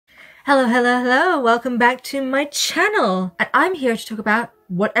Hello, hello, hello! Welcome back to my channel! And I'm here to talk about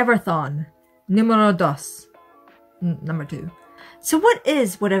Whateverthon, numero dos. Number 2. So what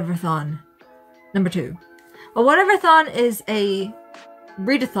is Whateverthon number 2? Well, Whateverthon is a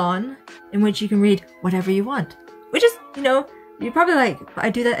readathon in which you can read whatever you want. Which is, you know, you're probably like, I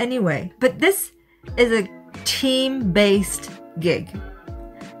do that anyway. But this is a team-based gig.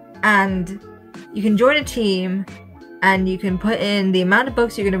 And you can join a team and you can put in the amount of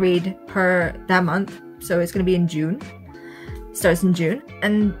books you're going to read per that month. So it's going to be in June. It starts in June.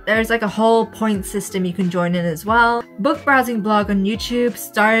 And there's like a whole point system you can join in as well. Book browsing blog on YouTube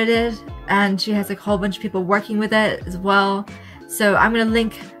started it. And she has like a whole bunch of people working with it as well. So I'm going to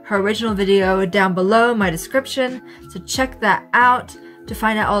link her original video down below in my description. So check that out to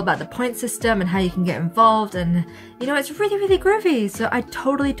find out all about the point system and how you can get involved. And you know, it's really, really groovy. So I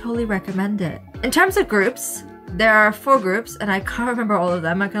totally recommend it. In terms of groups, there are 4 groups, and I can't remember all of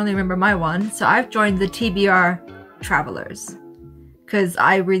them. I can only remember my one. So I've joined the TBR Travellers because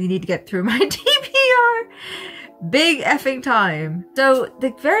I really need to get through my TBR. Big effing time. So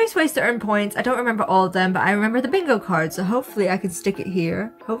the various ways to earn points, I don't remember all of them, but I remember the bingo card. So hopefully I can stick it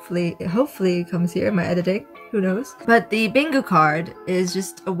here. Hopefully it comes here in my editing. Who knows? But the bingo card is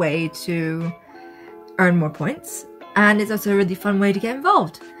just a way to earn more points, and it's also a really fun way to get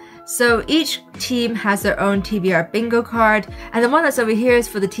involved. So each team has their own TBR bingo card, and the one that's over here is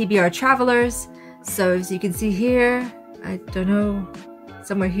for the TBR Travellers. So as you can see here, I don't know,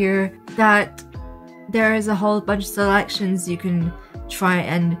 somewhere here, that there is a whole bunch of selections you can try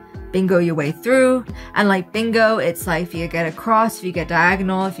and bingo your way through. And like bingo, it's like if you get across, if you get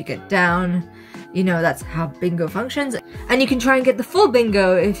diagonal, if you get down, you know, that's how bingo functions. And you can try and get the full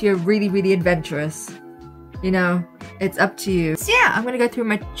bingo if you're really adventurous. You know, it's up to you. So yeah, I'm gonna go through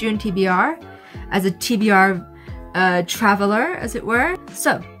my June TBR as a TBR traveler, as it were.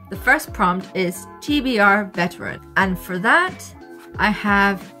 So the first prompt is TBR veteran. And for that, I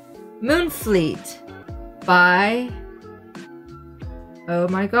have Moonfleet by... Oh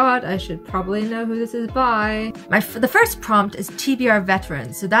my god, I should probably know who this is by. The first prompt is TBR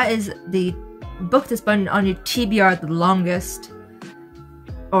veteran. So that is the book that's been on your TBR the longest,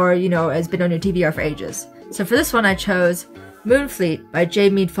 or you know, has been on your TBR for ages. So for this one I chose Moonfleet by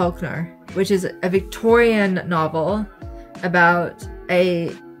Meade Falkner, which is a Victorian novel about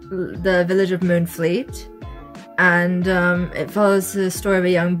the village of Moonfleet, and it follows the story of a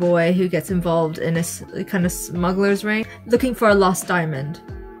young boy who gets involved in a kind of smuggler's ring looking for a lost diamond.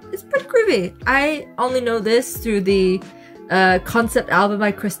 It's pretty groovy. I only know this through the concept album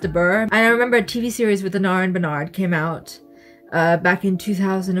by DARCY'S. And I remember a TV series with Donna and Bernard came out back in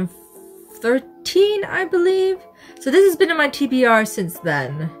 2013, I believe. So this has been in my TBR since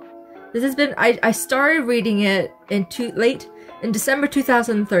then. This has been, I started reading it in December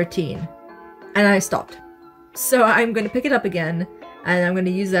 2013, and I stopped. So I'm going to pick it up again, and I'm going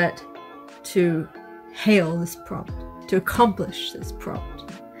to use that to hail this prompt, to accomplish this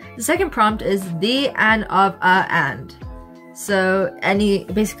prompt. The second prompt is the and of a and. So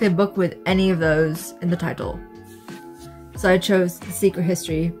basically a book with any of those in the title. So I chose The Secret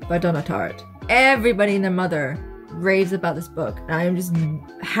History by Donna Tartt. Everybody and their mother raves about this book, and I am just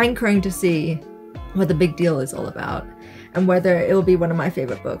hankering to see what the big deal is all about, and whether it will be one of my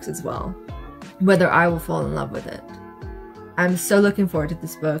favorite books as well. Whether I will fall in love with it. I'm so looking forward to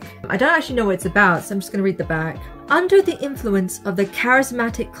this book. I don't actually know what it's about, so I'm just going to read the back. Under the influence of the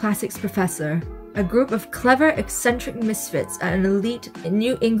charismatic classics professor, a group of clever, eccentric misfits at an elite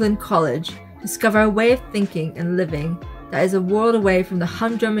New England college discover a way of thinking and living that is a world away from the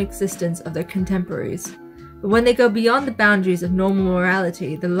humdrum existence of their contemporaries. But when they go beyond the boundaries of normal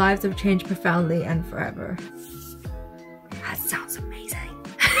morality, their lives have changed profoundly and forever. That sounds amazing.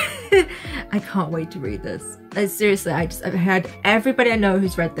 I can't wait to read this. Seriously, I've had everybody I know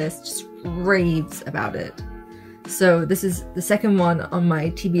who's read this just raves about it. So this is the second one on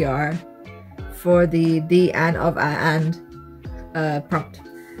my TBR for the and of a and prompt.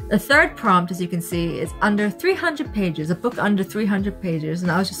 The third prompt, as you can see, is under 300 pages, a book under 300 pages, and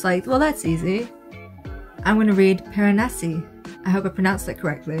I was just like, well, that's easy. I'm going to read Piranesi, I hope I pronounced that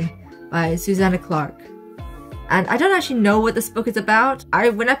correctly, by Susanna, Clarke. And I don't actually know what this book is about.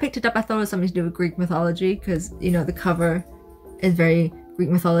 When I picked it up, I thought it was something to do with Greek mythology, because, you know, the cover is very Greek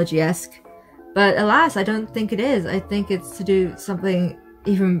mythology-esque. But alas, I don't think it is. I think it's to do something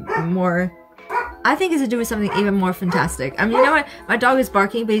even more... I think it's to do with something even more fantastic. I mean, you know what? My dog is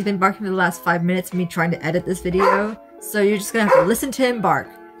barking, but he's been barking for the last 5 minutes of me trying to edit this video. So you're just gonna have to listen to him bark.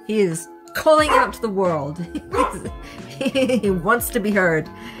 He is calling out to the world. He wants to be heard.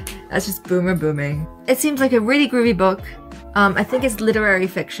 That's just boomer booming. It seems like a really groovy book. I think it's literary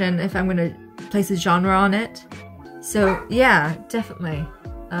fiction if I'm gonna place a genre on it. So yeah, definitely.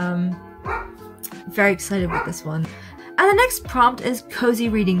 Very excited with this one. And the next prompt is cozy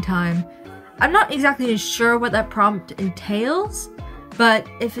reading time. I'm not exactly sure what that prompt entails, but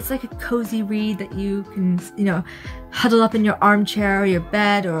if it's like a cozy read that you can, you know, huddle up in your armchair or your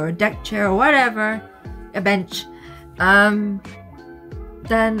bed or a deck chair or whatever, a bench, then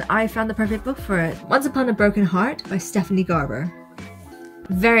I found the perfect book for it. Once Upon a Broken Heart by Stephanie Garber.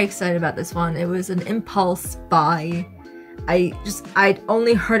 Very excited about this one. It was an impulse buy. I'd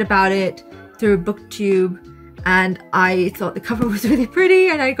only heard about it through BookTube, and I thought the cover was really pretty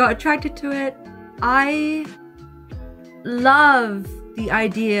and I got attracted to it. I love the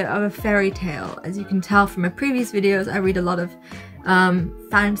idea of a fairy tale. As you can tell from my previous videos, I read a lot of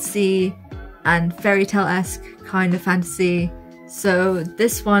fantasy and fairy tale-esque kind of fantasy. So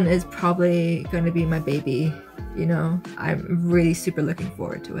this one is probably going to be my baby, you know. I'm really super looking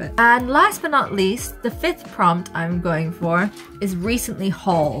forward to it. And last but not least, the fifth prompt I'm going for is recently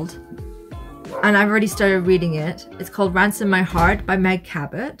hauled. And I've already started reading it. It's called Ransom My Heart by Meg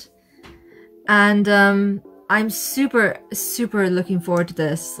Cabot. And I'm super looking forward to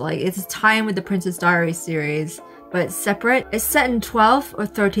this. Like, it's a tie-in with the Princess Diaries series, but it's separate. It's set in 12th or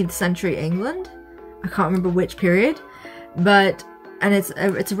 13th century England. I can't remember which period. And it's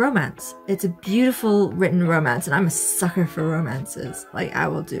a romance. It's a beautiful written romance, and I'm a sucker for romances. Like, I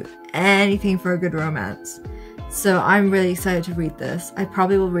will do anything for a good romance. So I'm really excited to read this. I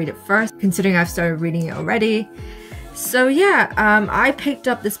probably will read it first, considering I've started reading it already. So yeah, I picked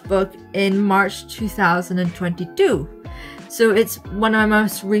up this book in March 2022. So it's one of my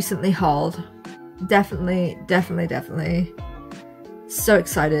most recently hauled. Definitely. So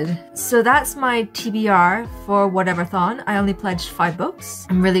excited. So that's my TBR for Whateverthon. I only pledged 5 books.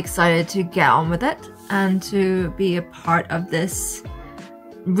 I'm really excited to get on with it and to be a part of this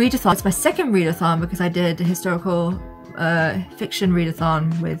readathon. It's my second readathon because I did a historical fiction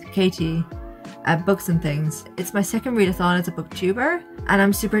readathon with Katie at Books and Things. It's my second readathon as a booktuber, and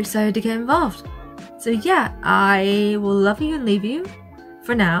I'm super excited to get involved. So yeah, I will love you and leave you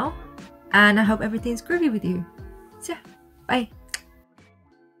for now, and I hope everything's groovy with you. So yeah, bye.